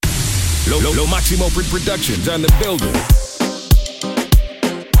Lo Máximo Productions on the building.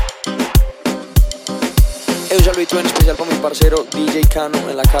 Un saludito en especial para mi parcero DJ Cano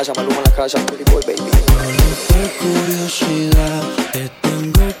en la casa, Maluma en la casa, Pretty Boy Baby. Qué curiosidad, te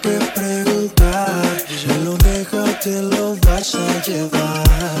tengo que preguntar. Si lo dejas, te lo vas a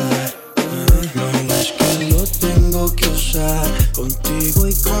llevar. No es que lo tengo que usar contigo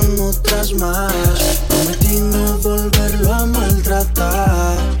y con otras más. Prometí no volverlo a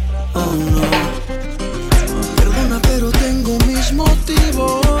maltratar. Oh no. Perdona, pero tengo mis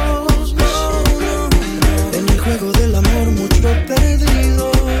motivos. En el juego del amor mucho he perdido.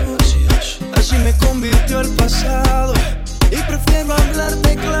 Así me convirtió el pasado y prefiero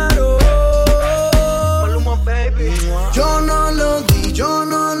hablarte claro. Maluma, baby. Yo no lo di, yo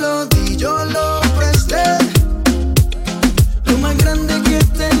no lo di, yo lo presté. Lo más grande que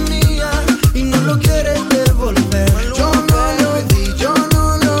tenía y no lo quieres devolver. Yo no lo di, yo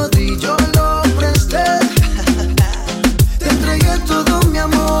no lo di, yo lo presté. Te entregué todo mi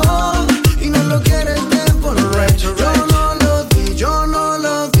amor y no lo quieres devolver. Yo no lo di, yo no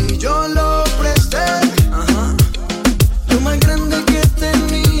lo di, yo lo presté. Lo más grande que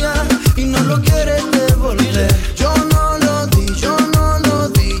tenía y no lo quieres devolver. Yo no lo di, yo no lo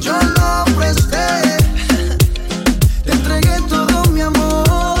di, yo lo presté. Te entregué todo mi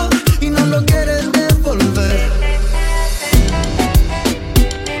amor y no lo quieres devolver.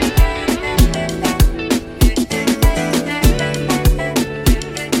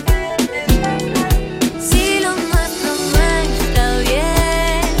 Si lo nuestro no está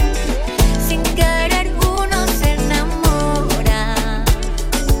bien, sin querer uno se enamora.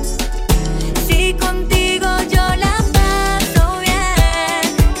 Si contigo yo la paso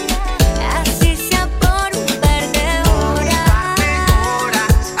bien, así sea por un par de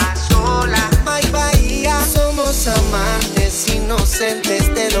horas. A solas. Ay, Bahía, somos amantes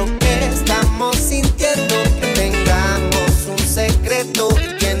inocentes de lo que estamos sintiendo. Que tengamos un secreto y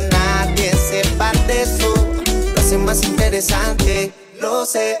que nadie sepa de eso. Lo hace más interesante, lo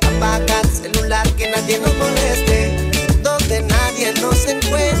sé. Apaga el celular, que nadie nos moleste. Donde nadie nos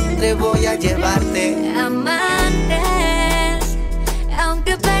encuentre voy a llevarte. Amantes,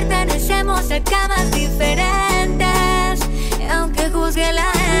 aunque pertenecemos a camas diferentes, aunque juzgue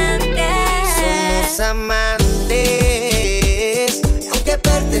la gente. Somos amantes, aunque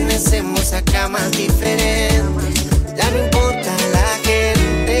pertenecemos a camas diferentes. Ya no importa la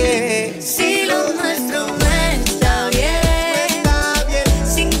gente. Si lo nuestro no está bien,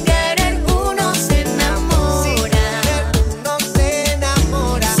 sin querer uno se enamora. No se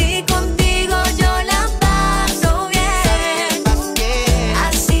enamora. Si contigo yo la paso bien,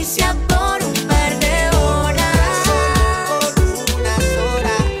 así sea por un par de horas. Por unas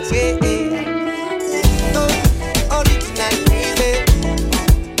horas, yeah. No, original, baby.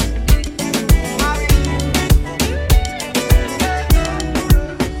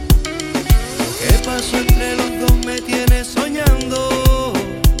 ¿Qué pasó entre los dos? Me tienes soñando,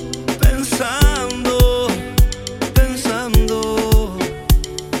 pensando, pensando.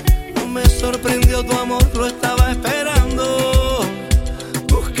 No me sorprendió tu amor, lo estaba esperando,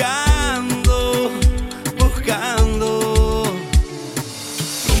 buscando, buscando.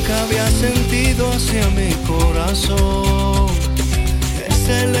 Nunca había sentido hacia mi corazón, que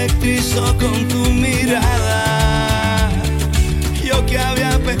se electrizó con tu mirada. Yo que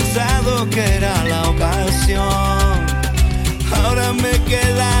había pensado que era la ocasión, ahora me he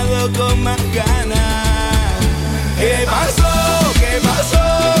quedado con más ganas. ¿Qué pasó? ¿Qué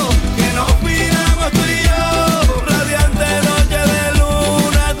pasó? Que nos miramos tú y yo, radiante noche de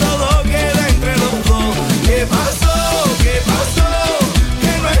luna, todo queda entre los dos. ¿Qué pasó? ¿Qué pasó?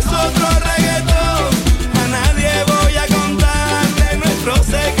 Que no es otro reggaetón, a nadie voy a contarle nuestro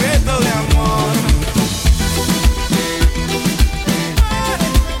secreto de amor.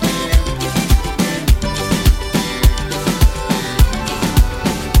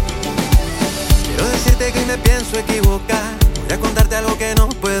 Quiero decirte que me pienso equivocar, voy a contarte algo que no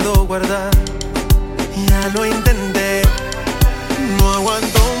puedo guardar. Ya lo intenté, no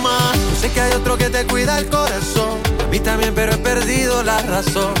aguanto más. Yo sé que hay otro que te cuida el corazón, a mí también, pero he perdido la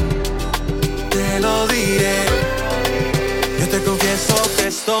razón. Te lo diré, yo te confieso que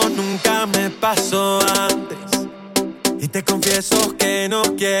esto nunca me pasó antes, y te confieso que no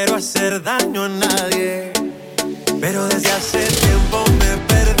quiero hacer daño a nadie, pero desde hace tiempo me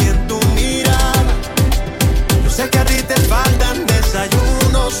perdí en tu mirada. Yo sé que a ti te faltan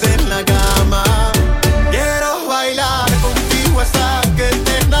desayunos en la cama. Quiero bailar contigo hasta que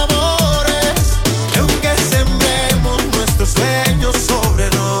te enamores, y aunque sembremos nuestros sueños sobre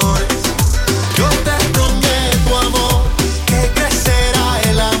errores, yo te prometo, amor, que crecerá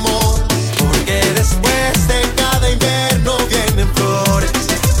el amor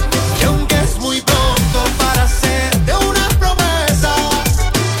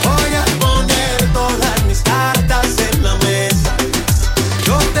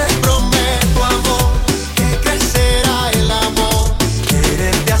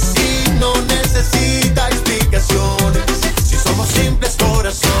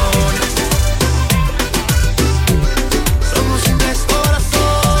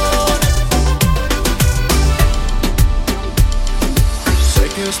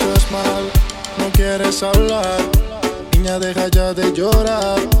quieres hablar. Niña, deja ya de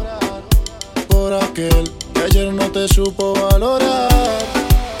llorar por aquel que ayer no te supo valorar.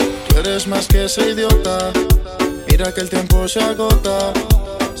 Tú eres más que ese idiota. Mira que el tiempo se agota.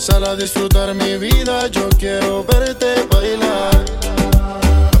 Sal a disfrutar mi vida, yo quiero verte bailar.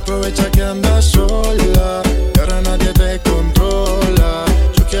 Aprovecha que andas sola, que ahora nadie te controla.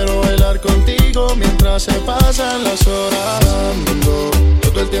 Yo quiero bailar contigo mientras se pasan las horas. Ando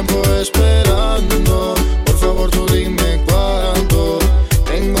todo el tiempo esperando. Por favor tú dime cuándo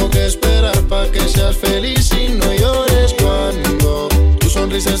tengo que esperar pa' que seas feliz y no llores. Cuando tu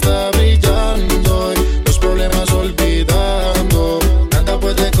sonrisa está brillando y los problemas olvidando. Nada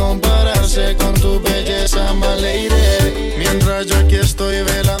puede compararse con tu belleza, my lady. Mientras yo aquí estoy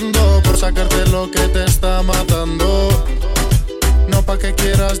velando por sacarte lo que te está matando. No pa' que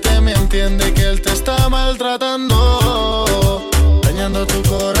quieras de mí, entiende que él te está maltratando, dañando tu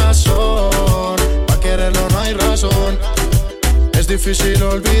corazón. Pa' quererlo no hay razón. Es difícil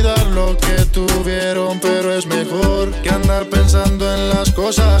olvidar lo que tuvieron, pero es mejor que andar pensando en las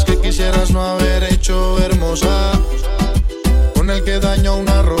cosas que quisieras no haber hecho, hermosa. Con el que dañó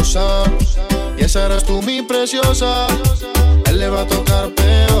una rosa, y esa eras tú, mi preciosa. Él le va a tocar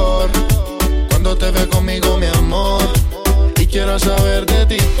peor cuando te ve conmigo, mi amor. Y quiero saber de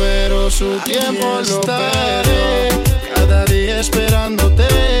ti, pero su tiempo lo estaré. Cada día esperándote,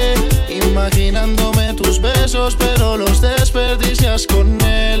 imaginándome tus besos, pero los desperdicias con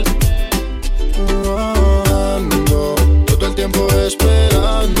él. Ando todo el tiempo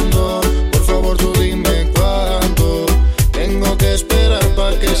esperando. Por favor tú dime cuándo tengo que esperar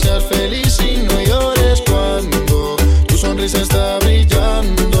pa' que seas feliz y no llores. Cuando tu sonrisa está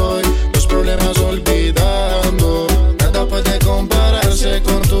brillando y los problemas olvidando. Nada puede compararse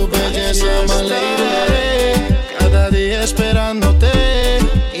con tu belleza, my lady. Cada día esperándote,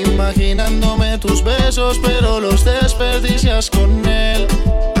 imaginándome tus besos, pero los desperdicias con él.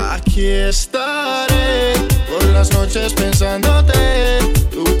 Aquí estaré por las noches pensándote.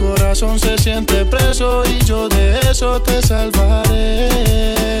 Tu corazón se siente preso y yo de eso te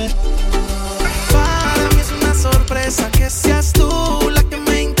salvaré. Para mí es una sorpresa que seas tú la que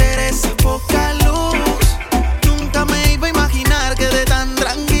me interesa, poca luz. Nunca me iba a imaginar que de tan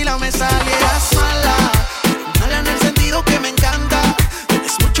tranquila me salieras mala. Mala en el sentido que me encanta,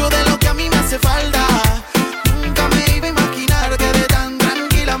 es mucho de lo que a mí me hace falta. Nunca me iba a imaginar que de tan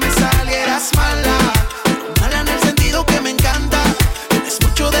tranquila me salieras mala. Mala en el sentido que me encanta, es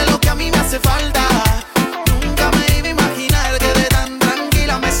mucho de lo que a mí me hace falta. Nunca me iba a imaginar que de tan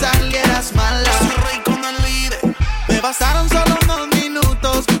tranquila me salieras mala. Soy rey con olvide, me bastaron solo unos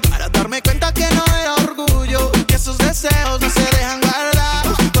minutos para darme cuenta que no era orgullo, que esos deseos no se dejan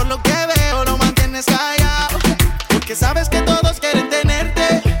guardar. Por lo que veo lo mantienes callado, porque sabes que todos quieren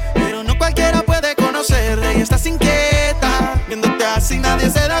tenerte, pero no cualquiera puede conocerte. Y estás inquieta, viéndote así nadie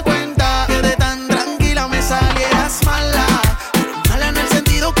se da cuenta que de tan tranquila me salieras mala. Pero mala en el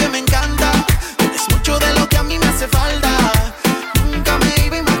sentido que me encanta, es mucho de lo que a mí me hace falta. Nunca me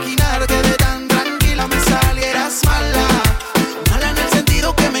iba a imaginar que de tan tranquila me salieras mala. Mala en el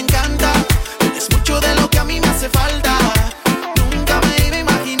sentido que me encanta, es mucho de lo que a mí me hace falta. Nunca me iba a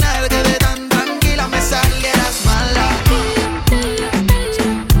imaginar que de tan tranquila me salieras mala.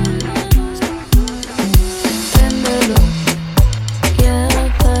 Préndelo y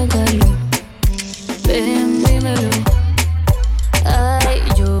apágalo, ven, dímelo. Ay,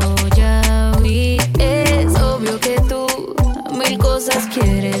 yo ya vi, es obvio que tú mil cosas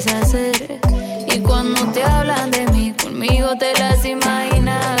quieres hacer. Y cuando te hablan de mí, conmigo te las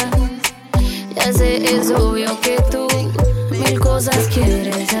imaginas. Ya sé, es obvio que tú mil cosas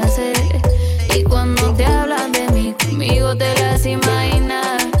quieres hacer. Y cuando te hablan de mí, conmigo te las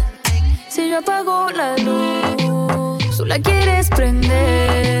imaginas. Si yo apago la luz, tú la quieres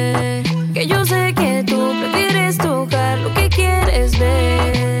prender. Que yo sé que tú prefieres tocar lo que quieres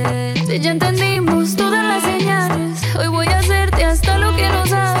ver. Si ya entendimos todas las señales, hoy voy a hacerte hasta lo que no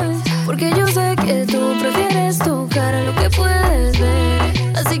sabes. Porque yo sé que tú prefieres tocar lo que puedes ver.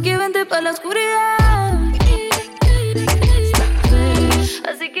 Así que vente pa' la oscuridad.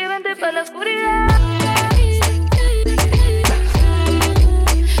 Así que vente pa' la oscuridad.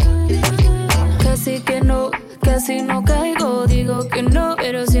 Casi no caigo, digo que no,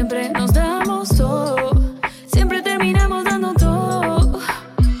 pero siempre nos damos todo. Siempre terminamos dando todo.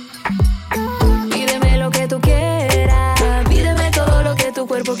 Pídeme lo que tú quieras, pídeme todo lo que tu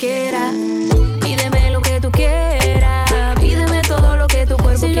cuerpo quiera. Pídeme lo que tú quieras, pídeme todo lo que tu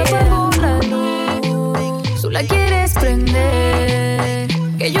cuerpo quiera. Si yo apago la luz, tú la quieres prender.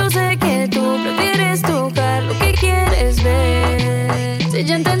 Que yo sé que tú prefieres tocar lo que quieres ver. Si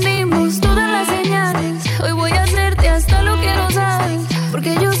ya entendimos todas las señales,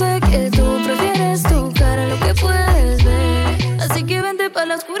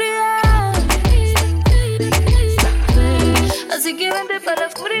 oscuridad. Así que vente para la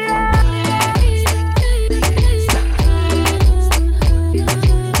oscuridad.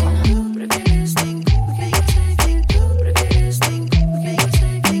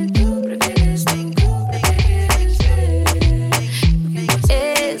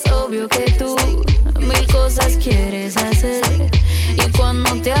 Quieres hacer y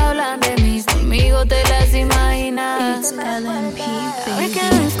cuando te hablan de mí conmigo te las imaginas. Ahora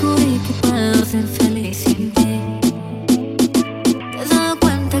que descubrí que puedo ser feliz sin ti, te has dado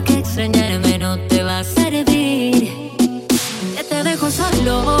cuenta que extrañarme no te va a servir. Ya te dejo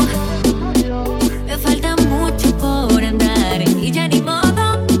solo, me falta mucho por andar y ya ni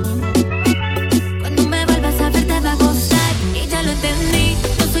modo. Cuando me vuelvas a ver te va a gozar y ya lo entendí,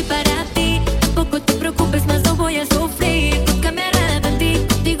 no soy para ti. Tampoco te preocupes más, no voy a sufrir. Nunca me arrepentí,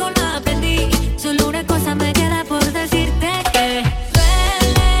 contigo lo aprendí. Solo una cosa me queda por decirte que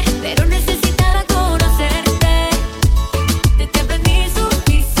duele, pero necesitaba conocerte. De ti aprendí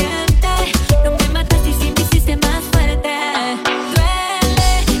suficiente. No me mataste y sí me hiciste más fuerte. Duele,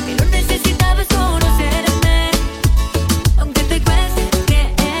 pero necesitabas conocerme. Aunque te cueste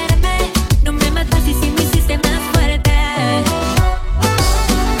creerme, no me mataste y sí me hiciste más fuerte.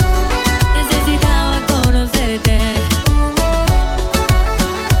 Necesitaba conocerte.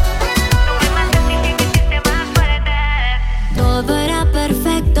 Todo era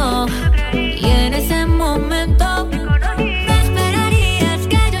perfecto y en ese momento no esperarías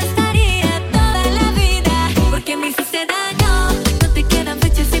que yo estaría toda la vida. Porque me hiciste daño, no te quedan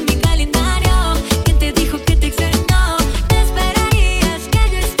fechas en mi calendario. ¿Quién te dijo que te extrañó? No esperarías que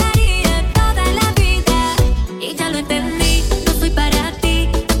yo estaría toda la vida. Y ya lo entendí, no soy para ti.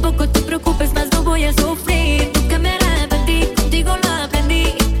 Tampoco te preocupes más, no voy a sufrir. Nunca me arrepentí, contigo lo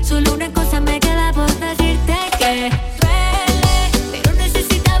aprendí. Solo una cosa me queda por decirte que duele, pero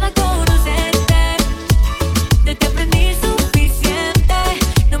necesitaba conocerte. De ti aprendí suficiente.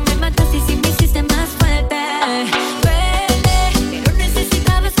 No me mataste y sí me hiciste más fuerte. Duele, pero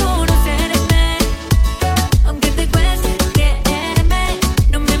necesitabas conocerme. Aunque te cueste creerme,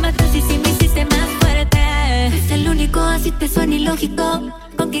 no me mataste y sí me hiciste más fuerte. Es el único, así te suena ilógico.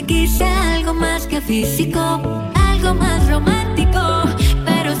 Con que quise algo más que físico, algo más romántico,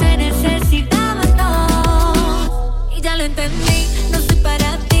 pero se necesitaban dos. Y ya lo entendí, no soy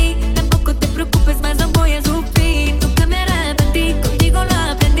para ti. Tampoco te preocupes más, no voy a sufrir. Nunca me arrepentí, contigo lo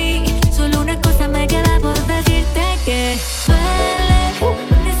aprendí. Solo una cosa me queda por decirte que duele,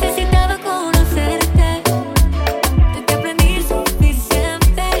 necesitaba conocerte. De ti aprendí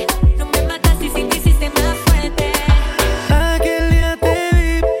suficiente. No me mataste y sí me hiciste más fuerte. Aquel día te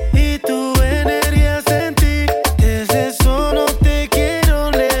vi y tu energía sentí. Desde eso no te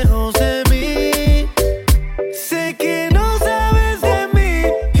quiero lejos de mí. Sé que no sabes de mí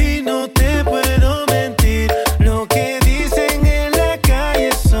y no te puedo mentir. Lo que dicen en la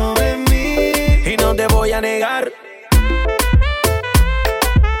calle sobre mí, y no te voy a negar.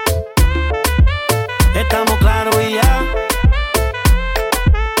 Estamos claros y ya.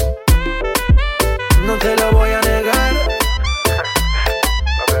 No te lo voy a negar.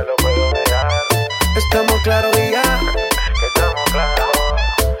 No te lo puedo negar. Estamos claros y ya. Estamos claros.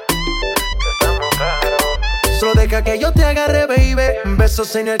 Estamos claros. Solo deja que yo te agarre, baby.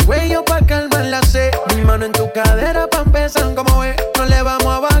 Besos en el cuello pa' calmar la sed. Mi mano en tu cadera pa' empezar como es. No le vamos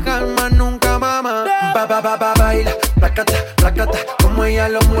a bajar más nunca, mamá. Baila, placata, placata. Como ella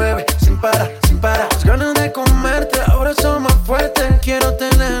lo mueve, sin parar, sin parar. Las ganas de comerte, ahora son más fuertes. Quiero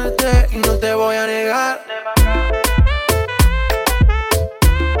tenerte y no te voy a negar.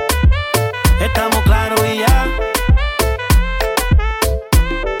 Estamos claros y ya.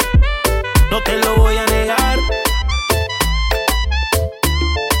 No te lo voy a negar.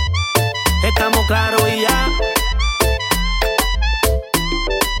 Estamos claros y ya.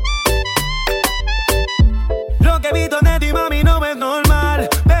 Lo que he visto de ti, mami, no es normal.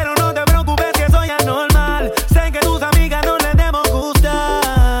 Pero no te preocupes que soy anormal. Sé que tus amigas no les debemos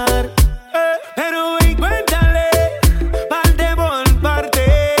gustar. Pero ven, cuéntale, parte por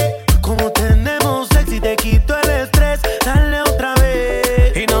parte. Como tenemos sexy, te quito el estrés. Dale otra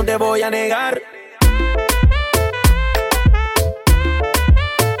vez y no te voy a negar.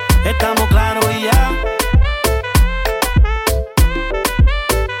 Estamos claros y ya.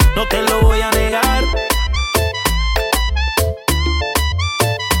 No te lo voy a negar.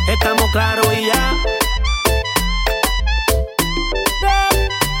 Estamos claros y ya.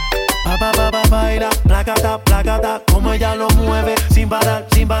 Baila, placata, placata. Como ella lo mueve, sin parar,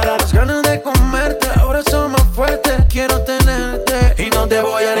 sin parar. Las ganas de comerte, ahora son más fuertes. Quiero tenerte y no te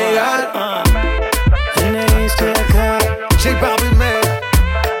voy a negar.